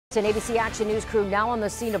An ABC Action News crew now on the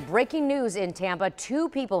scene of breaking news in Tampa. 2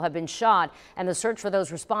 people have been shot, and the search for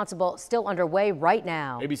those responsible still underway right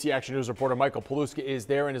now. ABC Action News reporter Michael Police is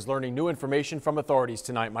there and is learning new information from authorities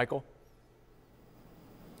tonight. Michael.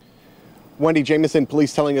 Wendy, Jamison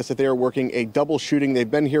police telling us that they are working a double shooting. They've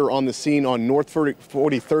been here on the scene on North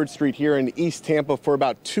 43rd Street here in East Tampa for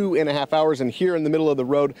about 2.5 hours. And here in the middle of the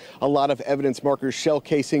road, a lot of evidence markers, shell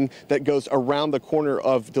casing that goes around the corner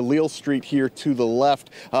of DeLille Street here to the left.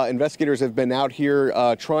 Investigators have been out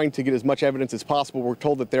here trying to get as much evidence as possible. We're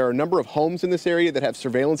told that there are a number of homes in this area that have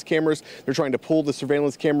surveillance cameras. They're trying to pull the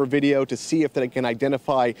surveillance camera video to see if they can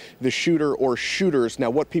identify the shooter or shooters. Now,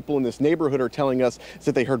 what people in this neighborhood are telling us is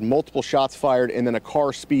that they heard multiple shots fired and then a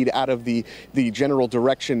car speed out of the general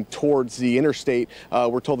direction towards the interstate.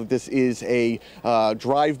 We're told that this is a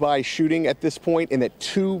drive-by shooting at this point and that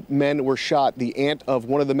 2 men were shot. The aunt of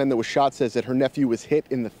one of the men that was shot says that her nephew was hit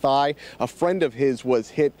in the thigh. A friend of his was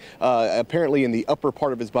hit apparently in the upper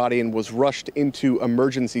part of his body and was rushed into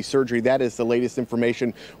emergency surgery. That is the latest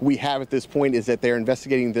information we have at this point, is that they're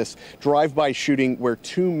investigating this drive-by shooting where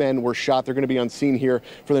 2 men were shot. They're going to be on scene here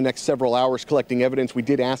for the next several hours collecting evidence. We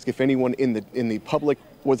did ask if anyone in the public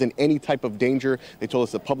was in any type of danger. They told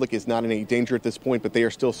us the public is not in any danger at this point, but they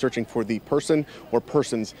are still searching for the person or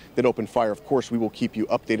persons that opened fire. Of course, we will keep you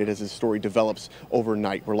updated as this story develops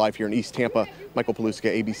overnight. We're live here in East Tampa. Michael Police,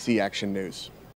 ABC Action News.